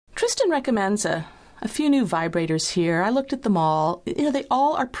Kristen recommends a few new vibrators here. I looked at them all. They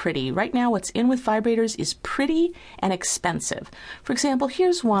all are pretty. Right now, what's in with vibrators is pretty and expensive. For example,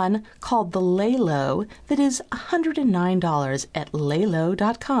 here's one called the Lelo that is $109 at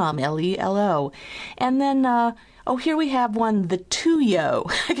lelo.com, Lelo. And then, here we have one, the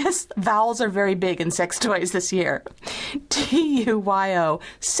Tuyo. I guess vowels are very big in sex toys this year. Tuyo,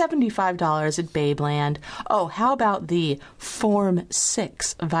 $75 at Babeland. Oh, how about the Form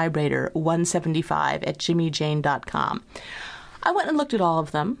 6 vibrator, $175 at jimmyjane.com. I went and looked at all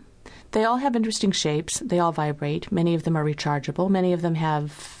of them. They all have interesting shapes. They all vibrate. Many of them are rechargeable. Many of them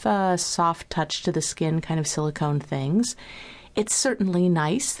have soft touch to the skin kind of silicone things. It's certainly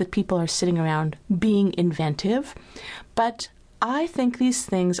nice that people are sitting around being inventive, but I think these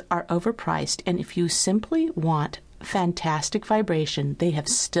things are overpriced, and if you simply want fantastic vibration, they have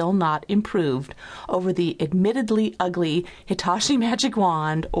still not improved over the admittedly ugly Hitachi Magic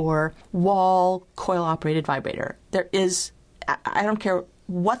Wand or Wall coil-operated vibrator. I don't care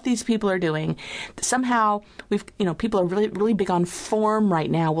what these people are doing. Somehow people are really big on form right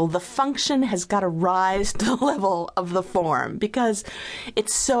now. Well, the function has got to rise to the level of the form because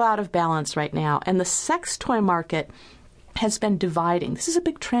it's so out of balance right now. And the sex toy market has been dividing. This is a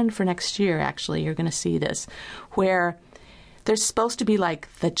big trend for next year, actually. You're going to see this, where there's supposed to be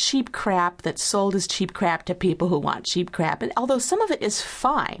like the cheap crap that's sold as cheap crap to people who want cheap crap. And although some of it is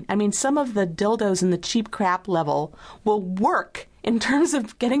fine. I mean, some of the dildos in the cheap crap level will work in terms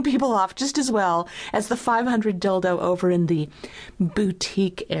of getting people off just as well as the $500 dildo over in the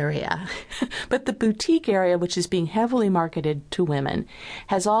boutique area. But the boutique area, which is being heavily marketed to women,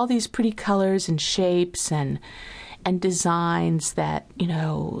 has all these pretty colors and shapes and designs that,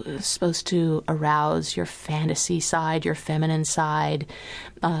 supposed to arouse your fantasy side, your feminine side,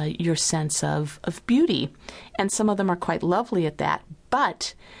 your sense of beauty. And some of them are quite lovely at that.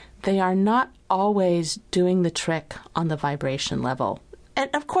 But they are not always doing the trick on the vibration level. And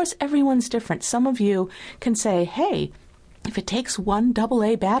of course, everyone's different. Some of you can say, hey, if it takes one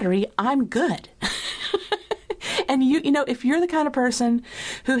AA battery, I'm good. And if you're the kind of person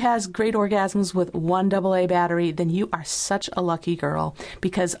who has great orgasms with one AA battery, then you are such a lucky girl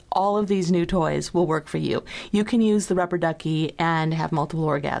because all of these new toys will work for you. You can use the rubber ducky and have multiple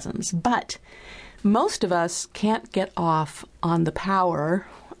orgasms. But most of us can't get off on the power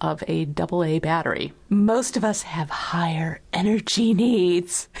of a AA battery. Most of us have higher energy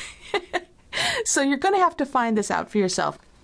needs. So you're going to have to find this out for yourself.